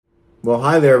Well,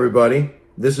 hi there, everybody.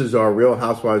 This is our Real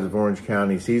Housewives of Orange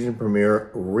County season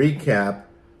premiere recap.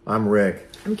 I'm Rick.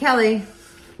 I'm Kelly.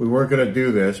 We weren't going to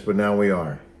do this, but now we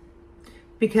are.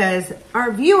 Because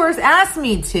our viewers asked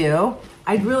me to.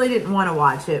 I really didn't want to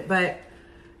watch it, but,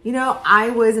 you know,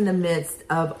 I was in the midst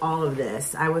of all of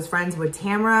this. I was friends with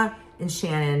Tamra and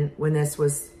Shannon when this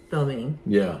was filming.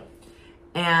 Yeah.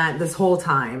 And this whole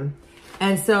time.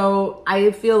 And so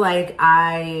I feel like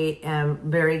I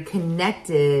am very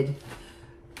connected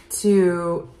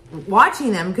to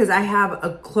watching them because I have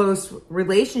a close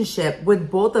relationship with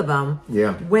both of them.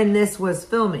 Yeah. When this was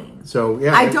filming. So,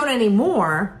 yeah. I don't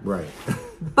anymore. Right.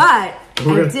 But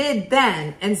I did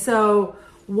then. And so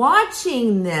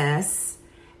watching this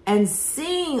and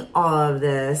seeing all of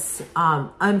this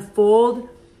unfold,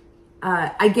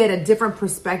 I get a different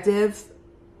perspective.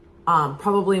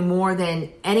 Probably more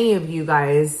than any of you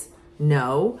guys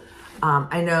know.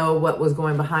 I know what was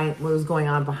going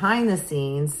on behind the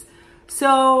scenes.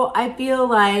 So I feel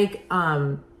like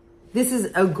this is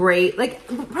a great, like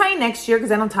probably next year,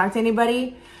 because I don't talk to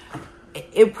anybody.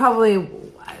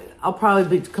 I'll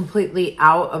probably be completely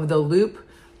out of the loop.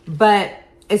 But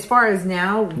as far as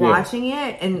now watching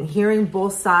it and hearing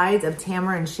both sides of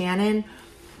Tamra and Shannon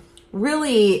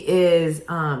really is,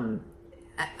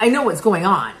 I know what's going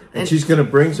on. And she's going to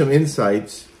bring some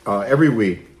insights every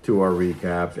week to our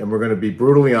recaps. And we're going to be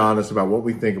brutally honest about what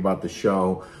we think about the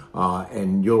show.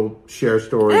 And you'll share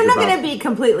stories. And I'm not going to be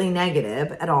completely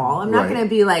negative at all. I'm not going to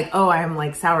be like, oh, I'm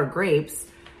like sour grapes.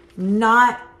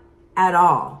 Not at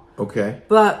all. Okay.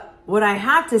 But what I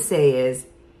have to say is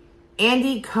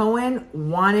Andy Cohen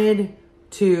wanted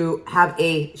to have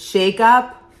a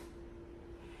shakeup.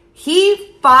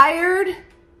 He fired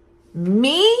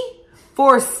me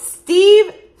for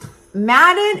Steve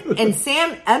Madden and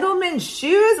Sam Edelman's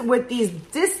shoes with these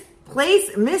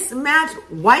displaced, mismatched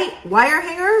white wire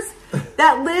hangers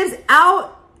that lives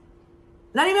out,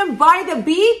 not even by the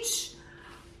beach.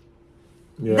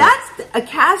 Yeah. That's a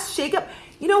cast shakeup.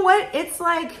 You know what? It's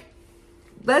like,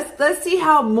 let's see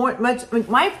how much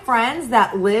my friends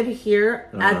that live here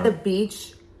at the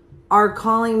beach are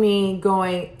calling me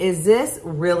going, is this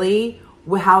really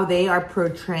how they are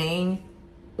portraying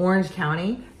Orange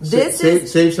County?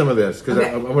 Save some of this because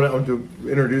I want to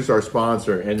introduce our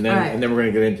sponsor and then we're going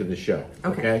to get into the show.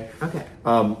 Okay.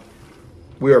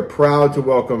 We are proud to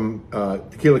welcome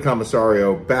Tequila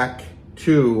Comisario back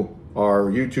to our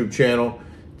YouTube channel.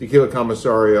 Tequila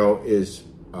Comisario is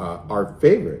our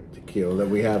favorite tequila that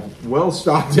we have well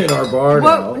stocked in our bar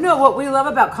now. No, what we love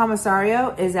about Comisario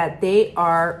is that they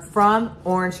are from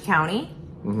Orange County.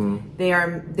 Mm-hmm.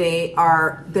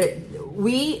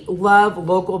 We love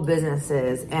local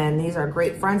businesses, and these are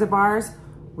great friends of ours.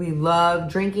 We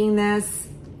love drinking this.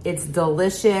 It's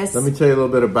delicious. Let me tell you a little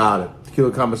bit about it.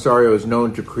 Tequila Comisario is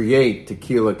known to create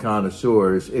tequila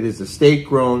connoisseurs. It is a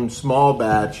state-grown, small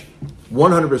batch,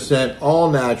 100% all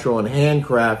natural and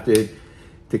handcrafted.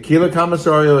 Tequila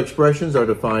Comisario expressions are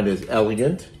defined as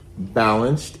elegant,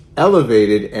 balanced,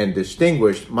 elevated, and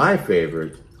distinguished. My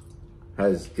favorite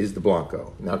is the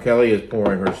Blanco. Now, Kelly is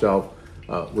pouring herself.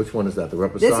 Which one is that? The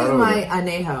Reposado? This is my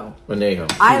Añejo. Añejo.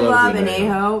 I love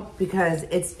Añejo because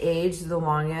it's aged the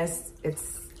longest.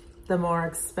 It's the more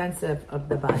expensive of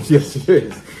the bunch. Yes, it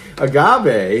is.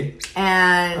 Agave.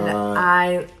 And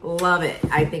I love it.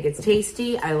 I think it's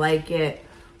tasty. I like it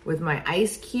with my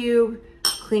ice cube.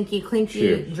 Clinky,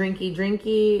 Cheers.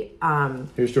 drinky.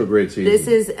 Here's to a great season. This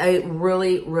is a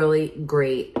really, really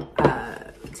great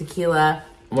tequila.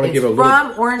 It's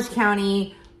from Orange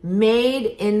County,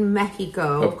 made in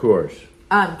Mexico. Of course.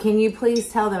 Can you please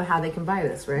tell them how they can buy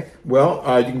this, Rick? Well,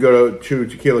 you can go to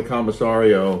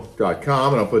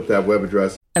tequilacomisario.com, and I'll put that web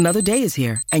address. Another day is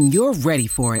here, and you're ready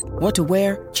for it. What to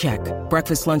wear? Check.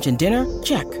 Breakfast, lunch, and dinner?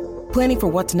 Check. Planning for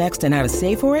what's next and how to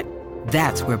save for it?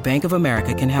 That's where Bank of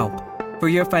America can help. For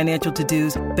your financial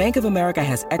to-dos, Bank of America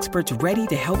has experts ready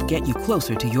to help get you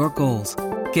closer to your goals.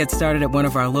 Get started at one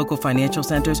of our local financial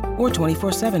centers or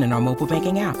 24/7 in our mobile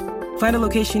banking app. Find a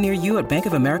location near you at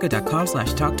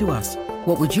bankofamerica.com/talktous.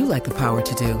 What would you like the power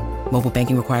to do? Mobile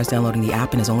banking requires downloading the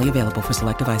app and is only available for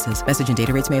select devices. Message and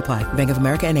data rates may apply. Bank of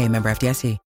America N.A., member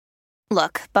FDIC.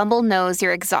 Look, Bumble knows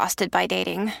you're exhausted by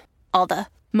dating. All the,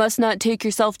 must not take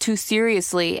yourself too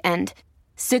seriously, and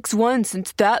 6'1"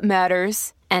 since that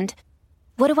matters, and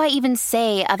what do I even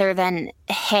say other than,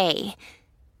 hey?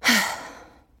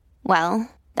 Well,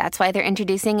 that's why they're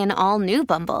introducing an all-new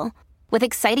Bumble, with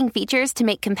exciting features to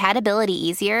make compatibility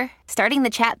easier, starting the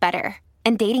chat better,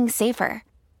 and dating safer.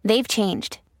 They've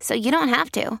changed, so you don't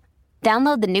have to.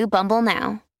 Download the new Bumble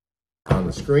now. On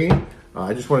the screen,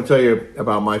 I just want to tell you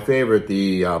about my favorite,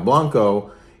 the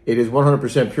Blanco. It is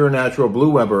 100% pure natural Blue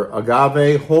Weber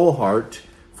agave whole heart,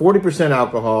 40%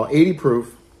 alcohol, 80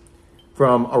 proof,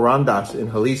 from Arandas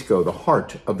in Jalisco, the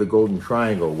heart of the Golden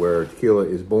Triangle where tequila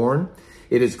is born.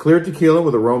 It is clear tequila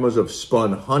with aromas of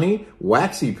spun honey,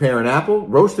 waxy pear and apple,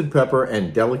 roasted pepper,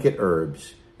 and delicate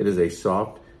herbs. It is a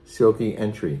soft, silky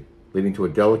entry, leading to a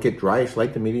delicate, dryish,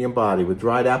 light to medium body with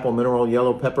dried apple, mineral,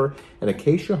 yellow pepper, and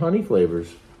acacia honey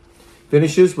flavors.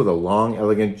 Finishes with a long,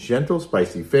 elegant, gentle,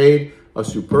 spicy fade. A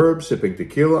superb sipping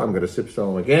tequila. I'm going to sip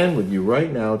some again with you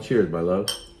right now. Cheers, my love.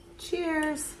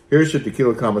 Cheers. Here's your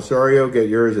Tequila Comisario. Get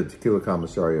yours at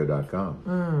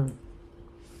tequilacomisario.com.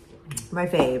 My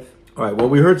fave. All right. Well,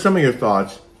 we heard some of your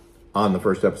thoughts on the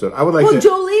first episode. I would like to...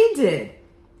 Jolie did.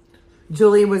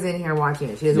 Jolie was in here watching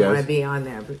it. She doesn't want to be on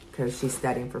there because she's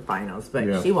studying for finals,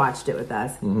 but she watched it with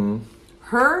us. Mm-hmm.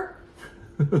 Her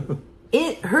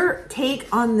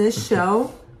take on this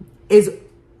show is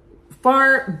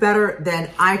far better than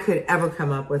I could ever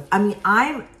come up with. I mean,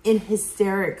 I'm in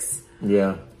hysterics.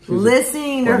 Yeah.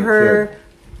 Listening to her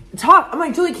talk. I'm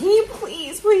like, Julie, can you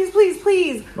please? Well,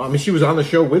 I mean, she was on the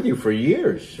show with you for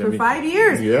years. For 5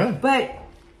 years. Yeah. But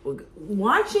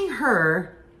watching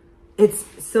her, it's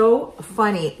so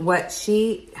funny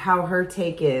how her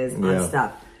take is on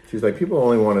stuff. She's like, people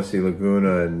only want to see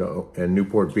Laguna and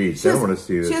Newport Beach. They don't want to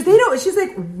see this. She's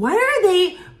like, why are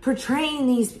they portraying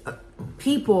these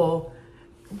people?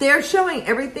 They're showing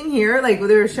everything here. Like,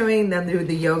 they're showing them do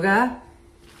the yoga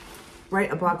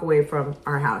right a block away from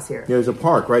our house here. Yeah, there's a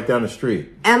park right down the street.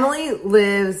 Emily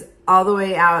lives all the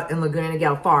way out in Laguna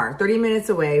Niguel, far, 30 minutes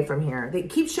away from here. They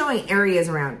keep showing areas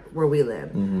around where we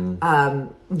live.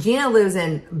 Mm-hmm. Gina lives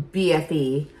in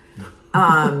BFE.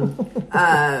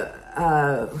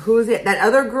 Who is it? That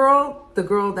other girl? The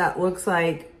girl that looks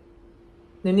like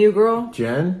the new girl?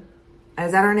 Jen?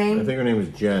 Is that her name? I think her name is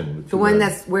Jen. The one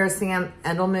that wears Sam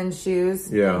Edelman's shoes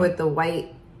with the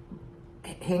white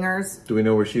hangers. Do we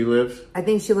know where she lives? I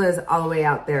think she lives all the way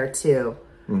out there too.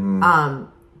 Mm-hmm.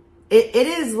 It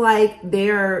is like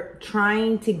they're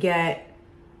trying to get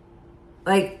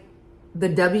like the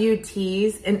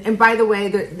WTs, and by the way,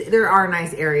 there are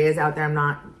nice areas out there. I'm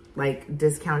not like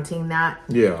discounting that.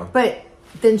 Yeah. But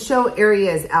then show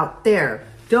areas out there.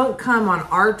 Don't come on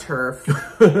our turf.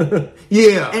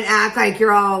 Yeah. And act like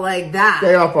you're all like that.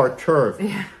 Stay off our turf.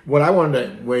 Yeah. What I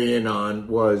wanted to weigh in on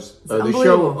was the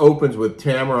show opens with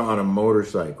Tamra on a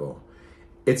motorcycle.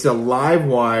 It's a live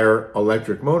wire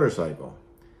electric motorcycle.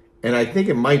 And I think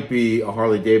it might be a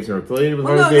Harley Davidson or affiliated with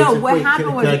Harley Davidson. No, what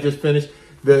happened was... Can I just finish?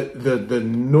 The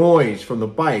noise from the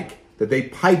bike that they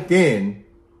piped in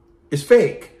is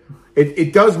fake.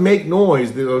 It does make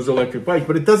noise, those electric bikes,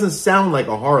 but it doesn't sound like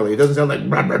a Harley. It doesn't sound like...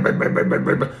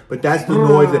 But that's the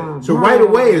noise. So right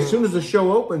away, as soon as the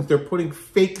show opens, they're putting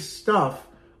fake stuff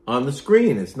on the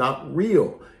screen. It's not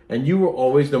real. And you were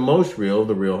always the most real of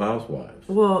the Real Housewives.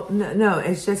 Well, no,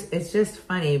 it's just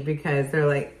funny because they're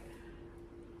like...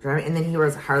 And then he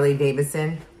wears Harley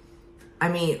Davidson. I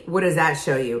mean, what does that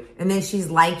show you? And then she's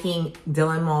liking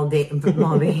Dylan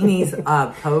Mulvaney's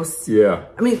posts. Yeah.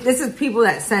 I mean, this is people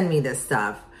that send me this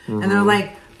stuff. Mm-hmm. And they're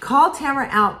like, call Tamra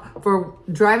out for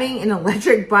driving an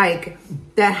electric bike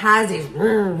that has these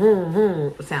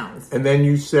sounds. And then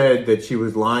you said that she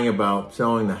was lying about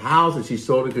selling the house, and she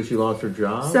sold it because she lost her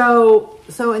job? So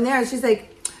in there, she's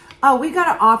like, oh, we got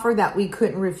an offer that we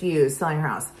couldn't refuse selling her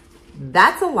house.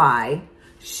 That's a lie.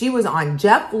 She was on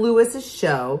Jeff Lewis's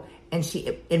show, and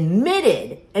she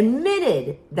admitted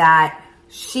that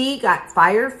she got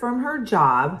fired from her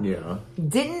job. Yeah.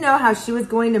 Didn't know how she was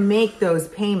going to make those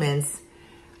payments.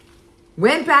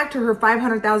 Went back to her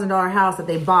 $500,000 house that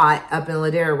they bought up in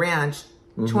Ladera Ranch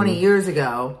 20 years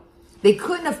ago. They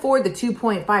couldn't afford the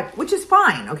 2.5, which is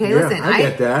fine. Okay, yeah, listen, I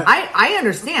get that. I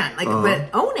understand. Like, but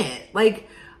own it. Like,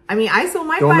 I mean, I sold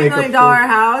my $5 million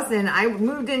house and I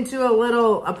moved into a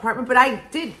little apartment, but I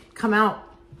did come out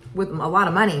with a lot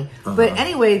of money. But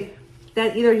anyway,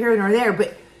 that either here nor there.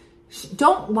 But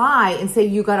don't lie and say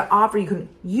you got an offer.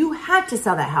 You had to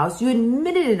sell that house. You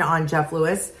admitted it on Jeff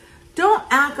Lewis. Don't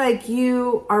act like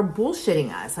you are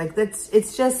bullshitting us. Like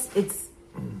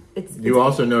You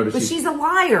also noticed, but she's a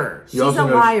liar. She's a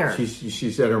liar.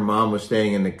 She said her mom was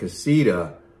staying in the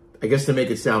casita, I guess to make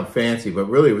it sound fancy, but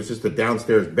really it was just a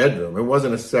downstairs bedroom. It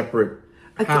wasn't a separate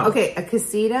house. Okay, a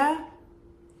casita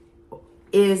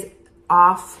is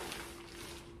off.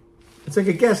 It's like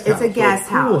a guest house. It's a guest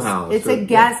house. It's a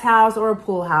guest house or a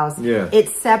pool house. Yeah.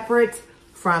 It's separate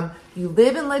from, you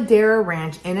live in Ladera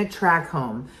Ranch in a tract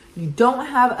home. You don't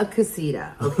have a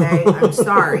casita, okay? I'm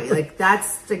sorry. Like,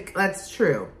 that's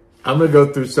true. I'm going to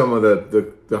go through some of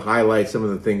the highlights, some of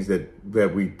the things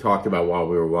that we talked about while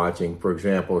we were watching. For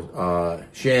example,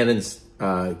 Shannon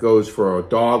goes for a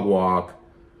dog walk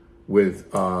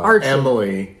with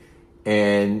Emily,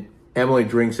 and Emily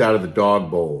drinks out of the dog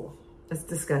bowl. That's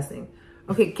disgusting.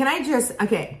 Okay,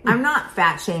 I'm not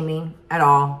fat shaming at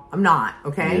all. I'm not,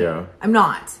 okay? Yeah. I'm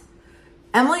not.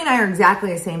 Emily and I are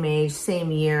exactly the same age,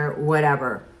 same year,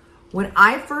 whatever. When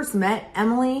I first met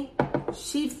Emily,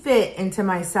 she fit into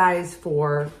my size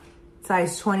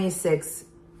 26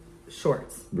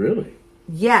 shorts. Really?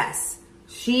 Yes.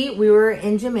 We were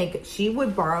in Jamaica. She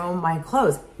would borrow my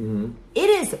clothes. Mm-hmm. It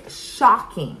is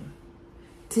shocking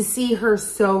to see her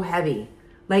so heavy.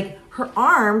 Like, her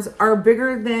arms are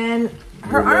bigger than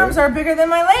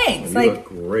my legs. You look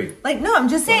great. Like, no, I'm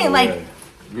just saying,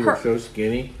 you were so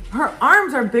skinny. Her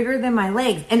arms are bigger than my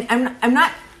legs. And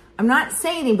I'm not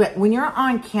saying anything, but when you're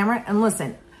on camera, and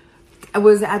listen, I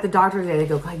was at the doctor today, they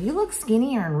go, God, you look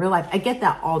skinnier in real life. I get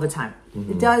that all the time.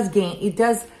 Mm-hmm.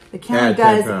 The camera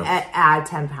does add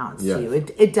 10 pounds to you.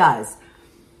 It does.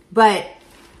 But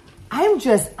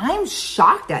I'm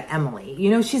shocked at Emily. You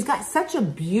know, she's got such a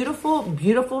beautiful,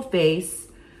 beautiful face.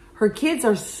 Her kids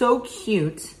are so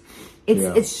cute.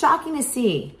 It's shocking to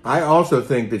see. I also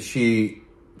think that she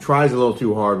tries a little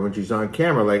too hard when she's on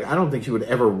camera. Like, I don't think she would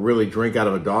ever really drink out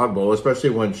of a dog bowl,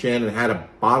 especially when Shannon had a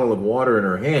bottle of water in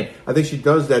her hand. I think she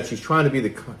does that. She's trying to be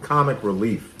the comic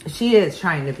relief. She is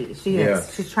trying to be. She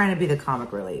is. She's trying to be the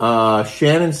comic relief.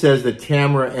 Shannon says that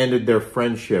Tamra ended their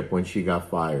friendship when Tamra got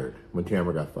fired.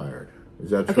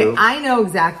 Is that true? Okay, I know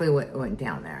exactly what went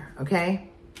down there, okay?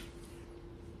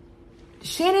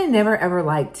 Shannon never ever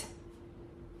liked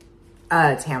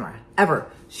Tamra, ever.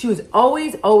 She was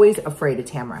always afraid of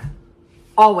Tamra.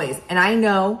 Always. And I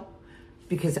know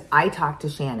because I talked to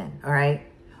Shannon, all right?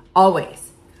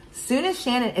 Always. Soon as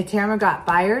Tamra got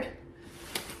fired,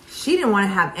 she didn't want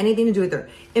to have anything to do with her.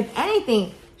 If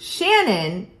anything,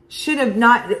 Shannon should have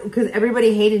not, because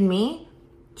everybody hated me,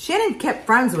 Shannon kept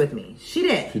friends with me. She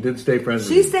did. She did stay friends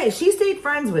with you. She stayed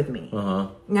friends with me. Uh-huh.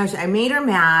 Now, I made her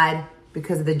mad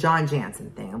because of the John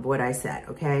Janssen thing, of what I said,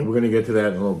 okay? We're going to get to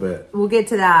that in a little bit. We'll get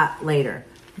to that later.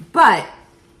 But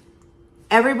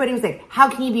everybody was like, how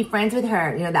can you be friends with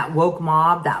her? You know, that woke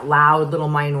mob, that loud little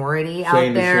minority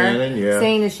out there.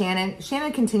 Saying to Shannon.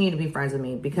 Shannon continued to be friends with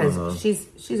me because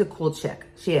she's a cool chick.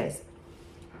 She is.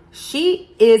 She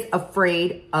is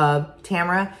afraid of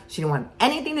Tamra. She didn't want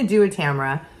anything to do with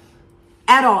Tamra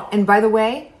at all. And by the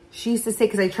way, she used to say,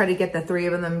 because I tried to get the three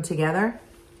of them together,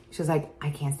 she was like,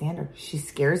 I can't stand her. She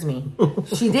scares me.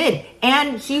 She did.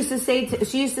 And she used to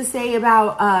say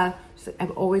about, she's like,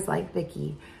 I've always liked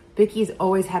Vicky. Vicky's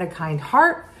always had a kind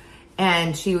heart.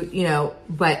 And she, you know,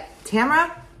 but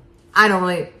Tamra,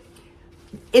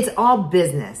 it's all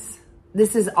business.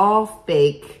 This is all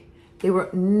fake. They were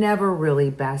never really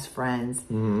best friends.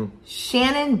 Mm-hmm.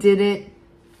 Shannon did it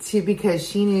because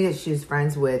she knew that she was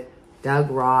friends with Doug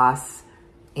Ross,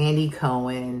 Andy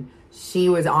Cohen. She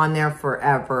was on there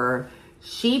forever.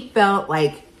 She felt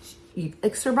like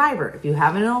Survivor. If you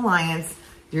have an alliance,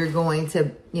 you're going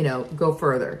to, you know, go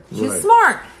further. She's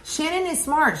smart. Shannon is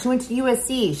smart. She went to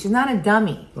USC. She's not a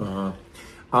dummy. Uh-huh.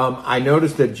 I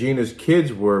noticed that Gina's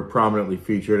kids were prominently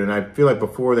featured, and I feel like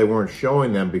before they weren't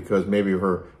showing them because maybe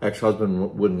her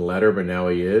ex-husband wouldn't let her, but now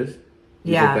he is.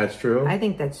 You think that's true? I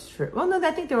think that's true. Well, no,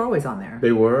 I think they were always on there.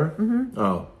 They were? Mm-hmm.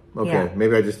 Oh, okay. Yeah.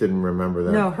 Maybe I just didn't remember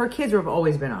that. No, her kids have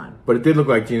always been on. But it did look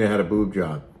like Gina had a boob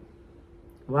job.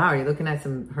 Wow, are you looking at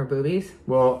her boobies?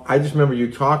 Well, I just remember you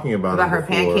talking about her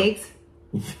pancakes?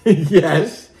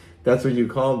 Yes, that's what you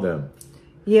called them.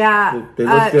 Yeah, they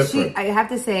look different. I have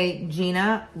to say,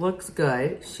 Gina looks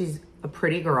good. She's a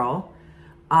pretty girl.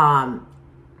 But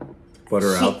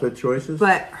her outfit choices?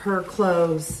 But her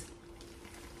clothes,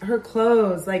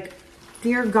 like,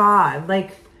 dear God,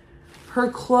 like, her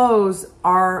clothes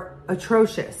are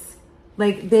atrocious.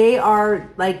 Like, they are,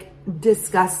 like,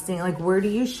 disgusting. Like, where do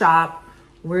you shop?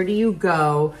 Where do you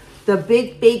go? The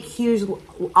big, fake, huge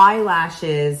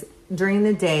eyelashes during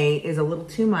the day is a little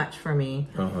too much for me.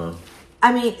 Uh-huh.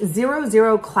 I mean,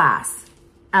 zero class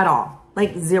at all.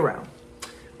 Like, zero.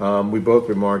 We both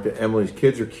remarked that Emily's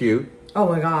kids are cute. Oh,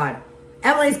 my God.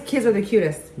 Emily's kids are the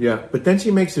cutest. Yeah, but then she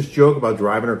makes this joke about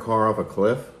driving her car off a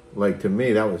cliff. Like, to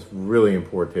me, that was really in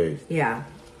poor taste. Yeah.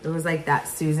 It was like that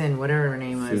Susan, whatever her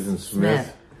name was. Susan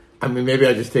Smith. I mean, maybe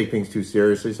I just take things too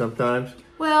seriously sometimes.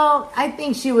 Well, I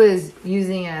think she was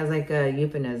using it as like a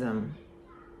euphemism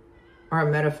or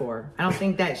a metaphor. I don't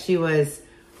think that she was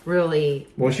really...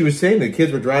 Well, she was saying the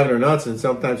kids were driving her nuts, and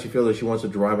sometimes she feels like she wants to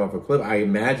drive off a cliff. I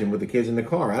imagine with the kids in the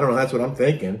car. I don't know. That's what I'm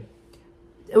thinking.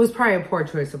 it was probably a poor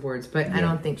choice of words, but I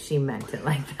don't think she meant it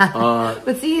like that.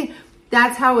 But see,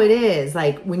 that's how it is.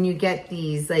 Like when you get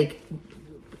these, like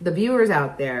the viewers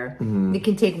out there, they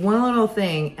can take one little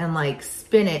thing and like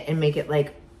spin it and make it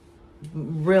like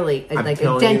really like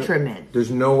a detriment.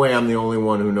 There's no way I'm the only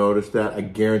one who noticed that. I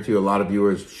guarantee you a lot of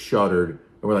viewers shuddered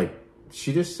and were like, did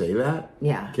she just say that?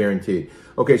 Yeah. Guaranteed.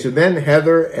 Okay, so then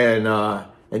Heather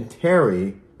and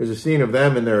Terry, there's a scene of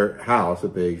them in their house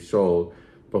that they sold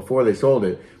before they sold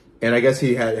it. And I guess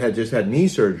he had just had knee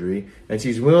surgery, and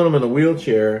she's wheeling him in the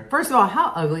wheelchair. First of all,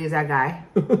 how ugly is that guy?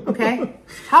 Okay?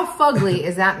 How fugly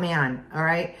is that man? All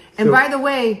right? And by the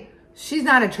way, she's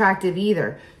not attractive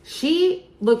either. She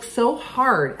looks so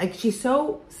hard. Like, she's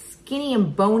so skinny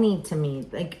and bony to me.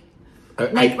 Like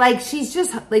she's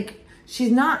just, like, she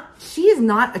is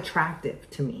not attractive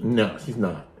to me. No, she's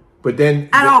not. But then...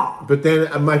 At all. But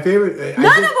then, my favorite...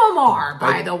 None of them are,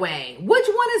 by the way. Which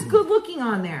one is good looking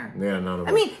on there? Yeah, none of them.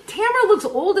 I mean, Tamra looks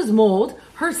old as mold.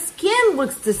 Her skin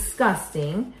looks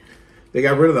disgusting. They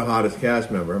got rid of the hottest cast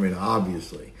member. I mean,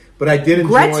 obviously. But I did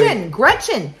enjoy...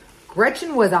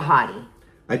 Gretchen was a hottie.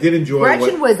 I did enjoy...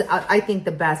 Gretchen was, I think,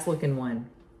 the best looking one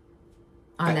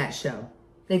on that show.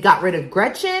 They got rid of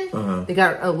Gretchen. They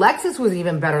got Alexis was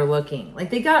even better looking. Like,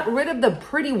 they got rid of the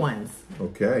pretty ones.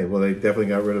 Okay, well, they definitely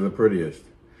got rid of the prettiest.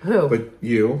 Who? But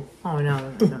you. Oh,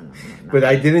 no. But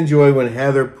I did enjoy when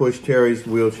Heather pushed Terry's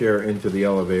wheelchair into the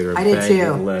elevator and banged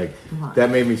his leg. That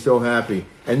made me so happy.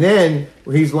 And then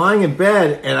he's lying in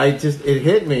bed, and it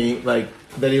hit me like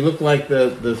that he looked like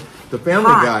the Family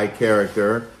Guy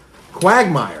character,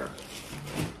 Quagmire.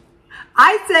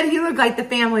 I said he looked like the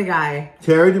Family Guy.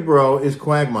 Terry Dubrow is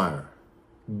Quagmire.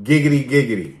 Giggity,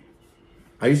 giggity.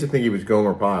 I used to think he was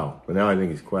Gomer Pyle, but now I think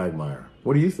he's Quagmire.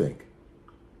 What do you think?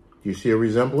 Do you see a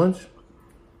resemblance?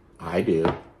 I do.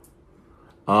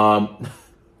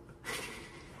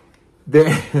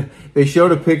 They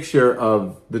showed a picture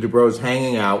of the Dubrows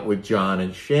hanging out with John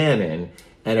and Shannon,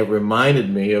 and it reminded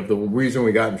me of the reason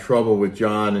we got in trouble with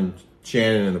John and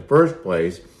Shannon in the first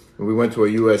place. We went to a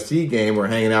USC game. We're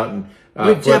hanging out in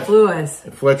with Jeff Lewis,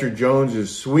 Fletcher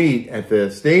Jones's suite at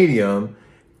the stadium,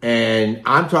 and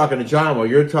I'm talking to John while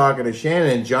you're talking to Shannon.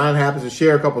 And John happens to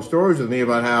share a couple stories with me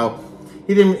about how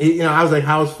I was like,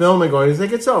 how's filming going? He's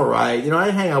like, it's all right.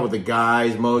 I hang out with the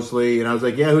guys mostly. And I was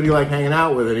like, yeah, who do you like hanging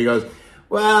out with? And he goes,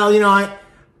 well, I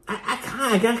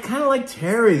kind of like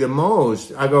Terry the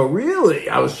most. I go, really?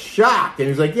 I was shocked. And he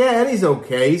was like, yeah, and he's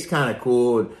okay. He's kind of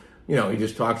cool. And, he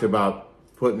just talks about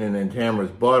putting it in Tamra's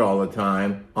butt all the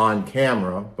time, on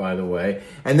camera, by the way.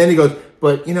 And then he goes,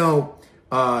 but,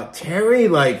 Terry,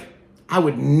 like, I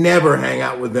would never hang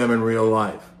out with them in real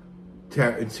life.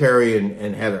 Terry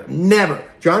and Heather. Never.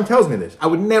 John tells me this. I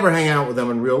would never hang out with them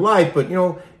in real life, but, I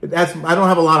don't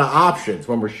have a lot of options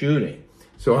when we're shooting.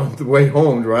 So on the way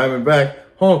home, driving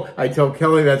back home, I tell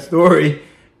Kelly that story,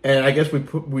 and I guess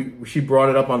she brought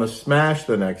it up on the Smash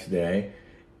the next day,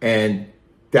 and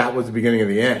that was the beginning of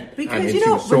the end. Because she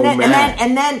was so mad.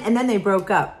 And then they broke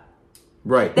up.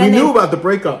 Right. We knew about the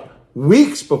breakup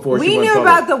weeks before. We knew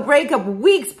about the breakup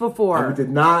weeks before. And we did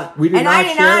not. I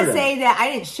did not say that.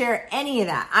 I didn't share any of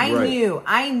that.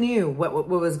 I knew what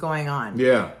was going on.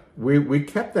 Yeah. We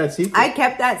kept that secret. I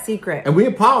kept that secret. And we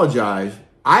apologized.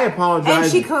 I apologized.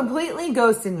 And she completely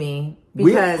ghosted me because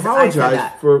we apologized I said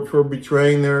that. for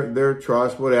betraying their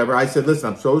trust, whatever. I said,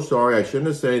 listen, I'm so sorry. I shouldn't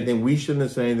have said anything. We shouldn't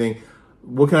have said anything.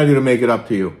 What can I do to make it up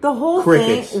to you? The whole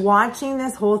thing, watching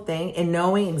this whole thing and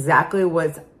knowing exactly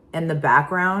what's in the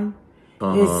background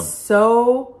is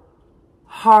so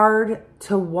hard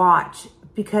to watch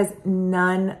because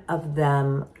none of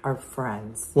them are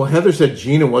friends. Well, Heather said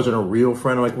Gina wasn't a real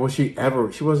friend. I'm like, was she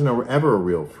ever? She wasn't ever a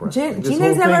real friend.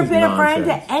 Gina's never been a friend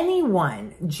to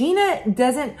anyone. Gina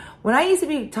doesn't... When I used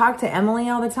to talk to Emily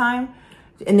all the time,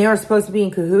 and they were supposed to be in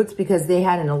cahoots because they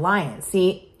had an alliance.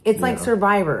 See... It's like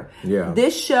Survivor. Yeah.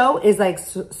 This show is like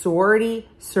sorority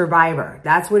Survivor.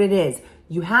 That's what it is.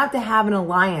 You have to have an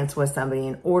alliance with somebody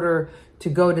in order to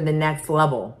go to the next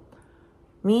level.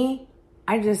 Me,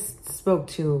 I just spoke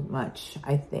too much,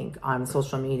 I think, on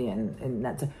social media, and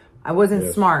that's... I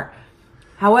wasn't smart.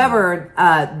 However,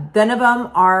 none of them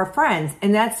are friends,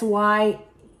 and that's why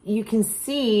you can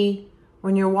see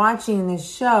when you're watching this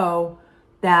show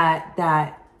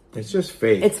that it's just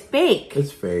fake. It's fake.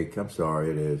 It's fake. I'm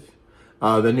sorry, it is.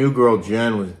 The new girl,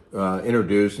 Jen, was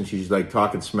introduced, and she's, like,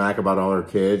 talking smack about all her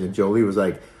kids. And Jolie was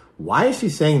like, why is she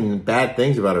saying bad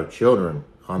things about her children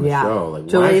on the show? Like,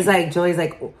 Jolie's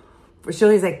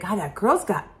like, God, that girl's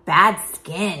got bad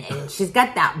skin. And she's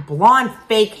got that blonde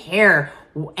fake hair.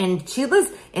 And she lives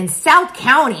in South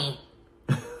County.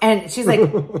 And she's like,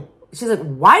 she's like,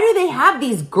 why do they have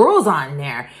these girls on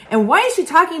there? And why is she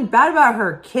talking bad about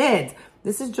her kids?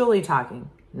 This is Julie talking,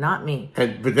 not me.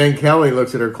 But then Kelly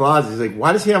looks at her closet. He's like,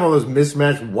 why does she have all those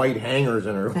mismatched white hangers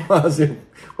in her closet?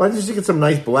 Why don't you just get some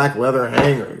nice black leather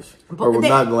hangers? Or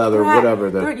not leather,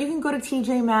 whatever. You can go to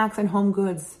TJ Maxx and Home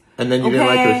Goods. And then you didn't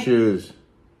like her shoes.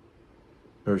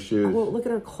 Her shoes. Well, look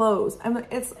at her clothes. I mean,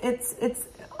 it's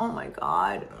oh my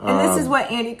God. And this is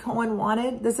what Andy Cohen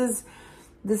wanted. This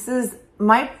is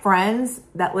my friends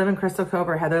that live in Crystal Cove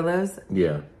where Heather lives.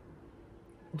 Yeah.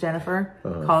 Jennifer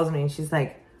calls me and she's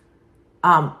like,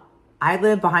 I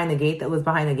live behind the gate that lives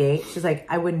behind the gate. She's like,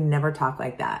 I would never talk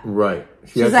like that. Right.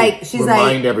 She's like,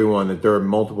 remind everyone that there are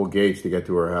multiple gates to get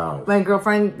to her house. My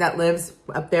girlfriend that lives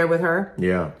up there with her.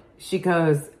 Yeah. She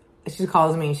calls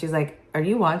me and she's like, are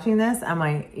you watching this? I'm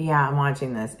like, yeah, I'm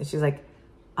watching this. And she's like,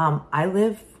 I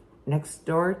live next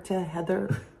door to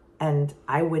Heather and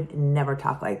I would never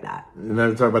talk like that. And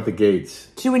then talk about the gates.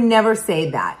 She would never say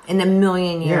that in a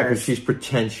million years. Yeah, because she's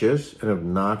pretentious and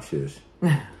obnoxious.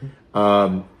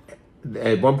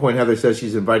 At one point, Heather says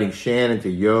she's inviting Shannon to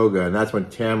yoga, and that's when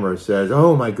Tamra says,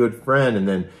 oh, my good friend. And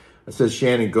then it says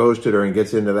Shannon ghosted her and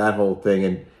gets into that whole thing.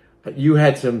 And you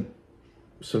had some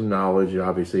knowledge,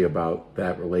 obviously, about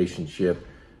that relationship.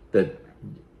 That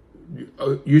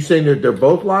you saying that they're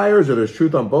both liars, or there's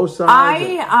truth on both sides?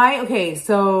 Okay,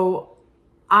 so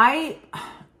I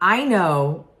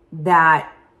know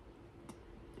that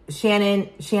Shannon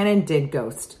did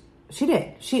ghost. She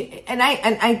did.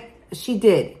 She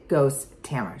did ghost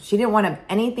Tamra. She didn't want to have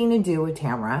anything to do with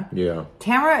Tamra. Yeah.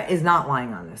 Tamra is not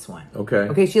lying on this one. Okay.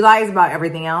 Okay, she lies about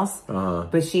everything else,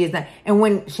 but she is not. And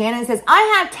when Shannon says,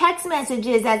 I have text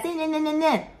messages that...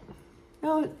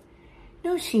 No,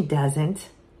 she doesn't.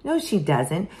 No, she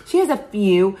doesn't. She has a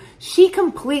few. She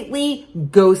completely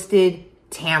ghosted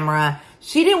Tamra.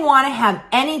 She didn't want to have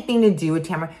anything to do with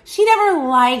Tamra. She never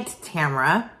liked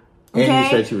Tamra. Okay? And you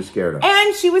said she was scared of her.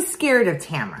 And she was scared of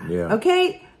Tamra. Yeah.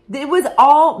 Okay? It was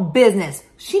all business.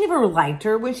 She never liked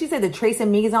her. When she said the Trace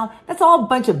and Miguel, that's all a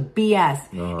bunch of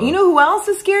BS. And you know who else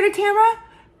is scared of Tamra?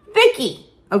 Vicky.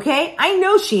 Okay? I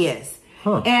know she is.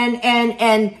 Huh.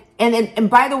 And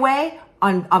by the way,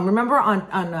 remember on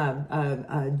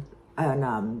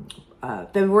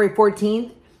February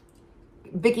 14th,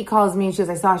 Vicky calls me and she goes,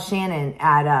 I saw Shannon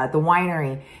at the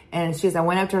winery. And she goes, I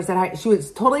went up to her, said hi. She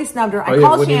was totally snubbed her. I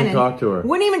called Shannon. Wouldn't even talk to her.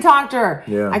 Wouldn't even talk to her.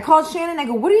 Yeah. I called Shannon. I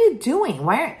go, what are you doing?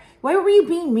 Why were you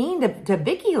being mean to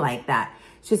Vicky like that?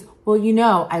 She says, well,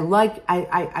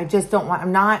 I just don't want,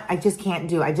 I just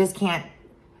can't.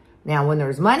 Now, when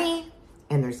there's money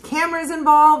and there's cameras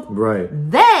involved, right,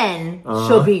 then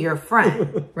she'll be your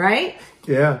friend, right?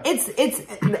 Yeah. It's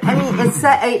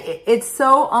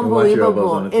so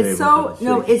unbelievable.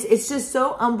 It's just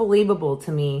so unbelievable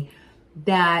to me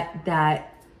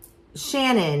that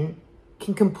Shannon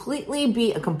can completely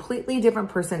be a completely different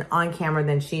person on camera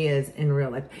than she is in real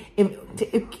life.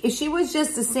 If she was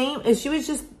just the same, if she was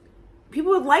just,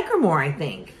 people would like her more, I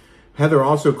think. Heather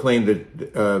also claimed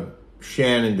that she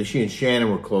and Shannon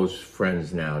were close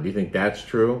friends now. Do you think that's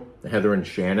true? Heather and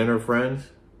Shannon are friends?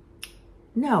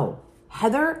 No.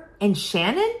 Heather and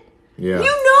Shannon? Yeah. You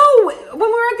know, when we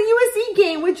were at the USC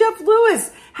game with Jeff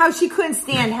Lewis, how she couldn't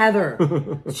stand Heather.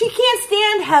 She can't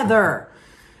stand Heather.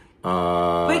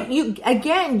 But you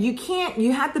can't,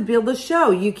 you have to build a show.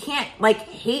 You can't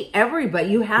hate everybody.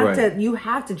 You have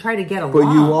to try to get along.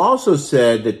 But you also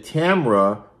said that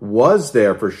Tamra was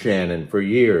there for Shannon for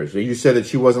years. You said that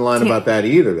she wasn't lying about that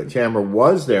either, that Tamra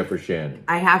was there for Shannon.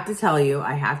 I have to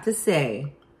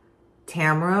say,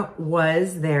 Tamra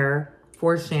was there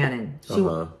for Shannon.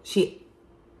 She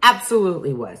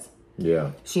absolutely was.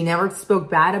 Yeah. She never spoke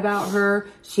bad about her.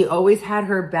 She always had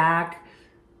her back.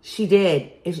 She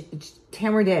did.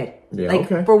 Tamra did.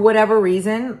 Yeah, for whatever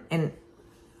reason, and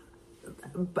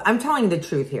I'm telling you the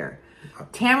truth here.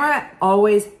 Tamra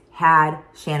always had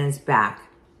Shannon's back.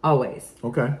 Always.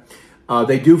 Okay.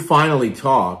 They do finally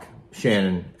talk,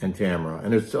 Shannon and Tamra,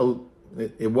 and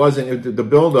it wasn't the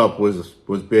buildup was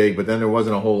big, but then there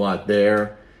wasn't a whole lot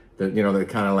there. They're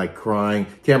kind of like crying.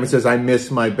 Tamra says, "I miss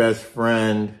my best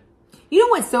friend." You know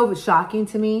what's so shocking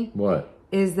to me? What?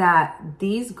 Is that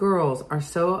these girls are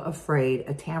so afraid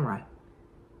of Tamra.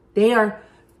 They're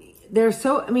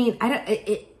so,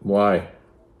 Why?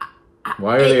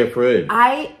 Why are they afraid?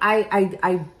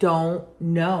 I don't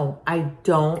know.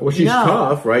 Well, she's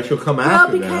tough, right? She'll come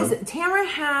after them. Well, because Tamra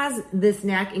has this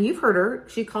knack, and you've heard her.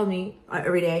 She called me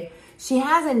every day. She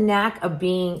has a knack of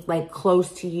being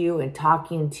close to you and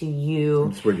talking to you.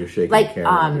 That's where you're shaking the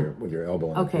camera with your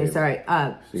elbow on the table. Sorry.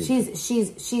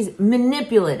 She's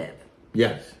manipulative.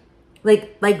 Yes.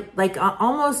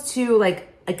 Almost to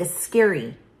like a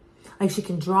scary. Like she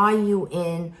can draw you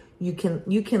in. You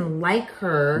can like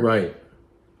her. Right.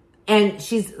 And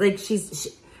she's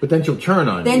but then she'll turn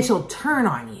on you. Then she'll turn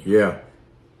on you. Yeah.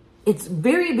 It's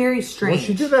very, very strange. Well,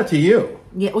 she did that to you.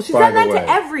 Yeah, well, she's done that to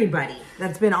everybody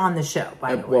that's been on the show,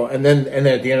 by the way. Well, and then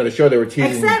at the end of the show, they were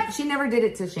teasing. Except she never did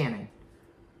it to Shannon.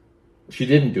 She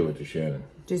didn't do it to Shannon.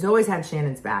 She's always had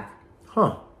Shannon's back.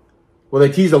 Huh. Well,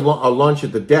 they teased a lunch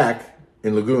at the deck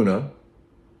in Laguna,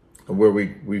 where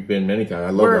we've been many times.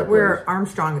 I love that place. Where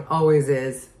Armstrong always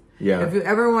is. Yeah. If you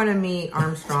ever want to meet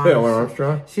Armstrong,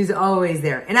 Armstrong, she's always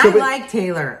there. And I like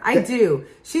Taylor. I do.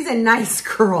 She's a nice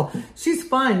girl. She's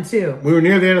fun too. We were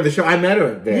near the end of the show. I met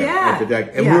her there at the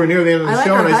deck, and we were near the end of the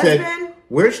show. And I said,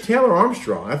 "Where's Taylor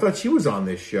Armstrong? I thought she was on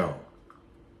this show.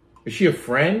 Is she a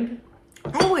friend?"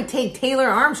 I would take Taylor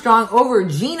Armstrong over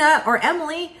Gina or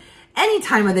Emily any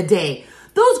time of the day.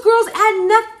 Those girls add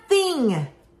nothing.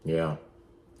 Yeah.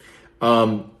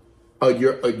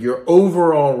 Your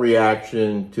overall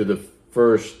reaction to the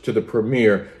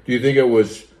premiere, do you think it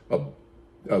was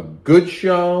a good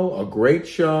show, a great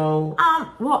show?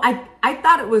 Well, I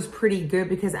thought it was pretty good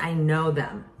because I know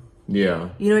them. Yeah.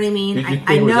 You know what I mean? Did you think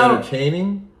it was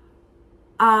entertaining?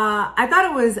 I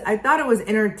thought it was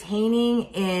entertaining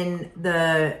in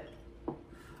the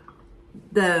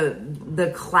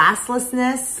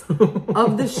classlessness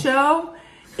of the show.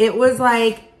 It was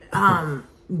like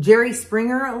Jerry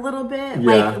Springer a little bit.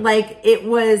 Yeah. Like it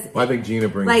was. Well, I think Gina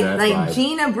brings that vibe. vibe.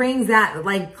 Gina brings that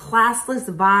like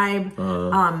classless vibe.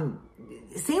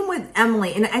 Same with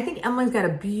Emily, and I think Emily's got a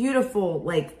beautiful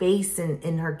like face,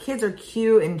 and her kids are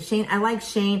cute. And Shane, I like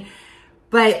Shane,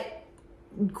 but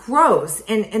gross.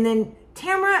 And then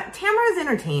Tamra is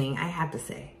entertaining. I have to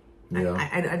say. Yeah.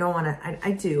 I don't want to.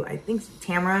 I do. I think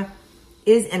Tamra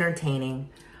is entertaining.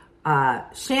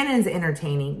 Shannon's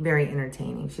entertaining, very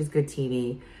entertaining. She's good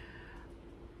TV.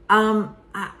 I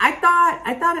thought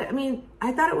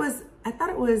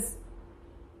it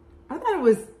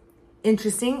was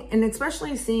interesting, and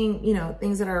especially seeing,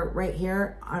 things that are right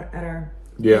here at our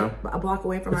a block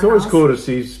away from our house. It's always cool to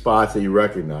see spots that you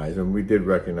recognize, and we did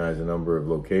recognize a number of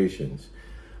locations.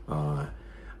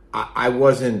 I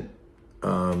wasn't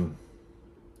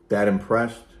that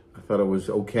impressed. I thought it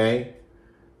was okay.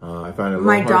 I found it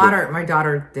my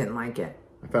daughter didn't like it.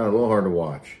 I found it a little hard to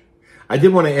watch. I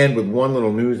did want to end with one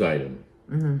little news item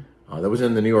that was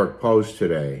in the New York Post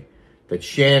today, that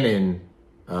Shannon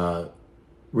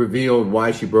revealed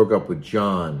why she broke up with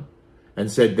John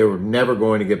and said they were never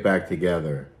going to get back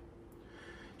together.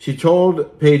 She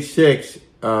told Page 6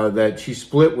 that she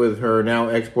split with her now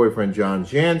ex-boyfriend John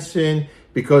Janssen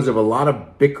because of a lot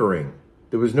of bickering.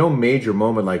 There was no major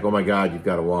moment like, oh my God, you've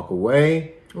got to walk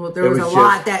away. Well, there was a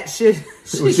lot that she should have.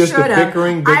 It was just the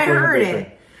bickering. I heard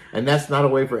it. And that's not a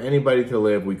way for anybody to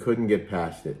live. We couldn't get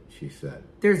past it, she said.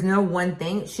 There's no one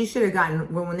thing. She should have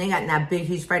gotten, when they got in that big,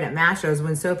 huge fight at Mastro's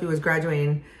when Sophie was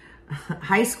graduating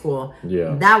high school.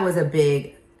 Yeah. That was a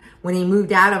big, when he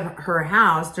moved out of her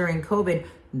house during COVID,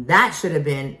 that should have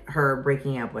been her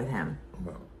breaking up with him.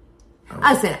 Well,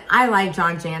 listen, I like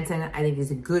John Janssen. I think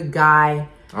he's a good guy.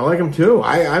 I like him too.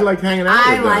 I like hanging out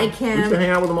with him. I like him. We used to hang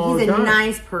out with him all the time. He's a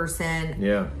nice person.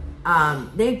 Yeah.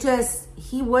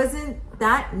 He wasn't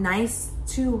that nice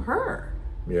to her.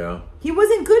 Yeah. He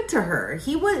wasn't good to her.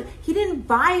 He didn't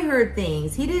buy her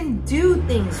things. He didn't do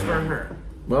things for her.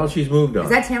 Well, she's moved on.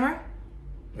 Is that Tamra?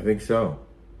 I think so.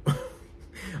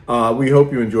 We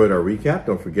hope you enjoyed our recap.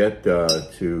 Don't forget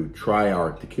to try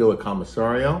our Tequila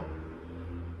Comisario.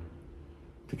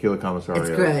 Tequila Comisario.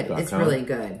 It's good. It's really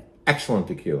good. Excellent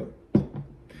tequila.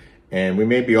 And we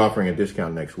may be offering a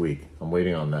discount next week. I'm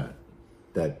waiting on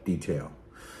that detail.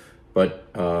 But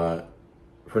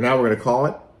for now, we're going to call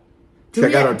it.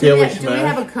 Check out our Daily Smash. Do we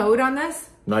have a code on this?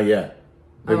 Not yet.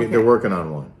 They're working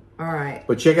on one. All right.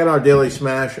 But check out our Daily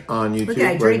Smash on YouTube. Look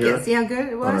at it. Drink it. See how good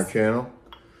it was? On our channel.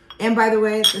 And by the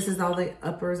way, this is all the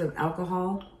uppers of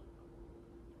alcohol.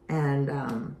 And,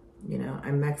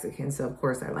 I'm Mexican, so of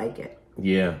course I like it.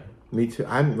 Yeah, me too.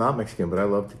 I'm not Mexican, but I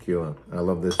love tequila. I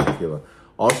love this tequila.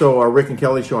 Also, our Rick and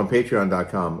Kelly show on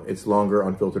Patreon.com. It's longer,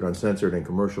 unfiltered, uncensored, and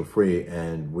commercial-free,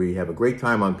 and we have a great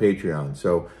time on Patreon.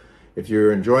 So if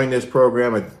you're enjoying this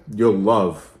program, you'll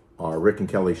love our Rick and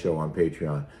Kelly show on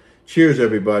Patreon. Cheers,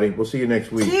 everybody. We'll see you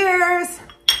next week. Cheers.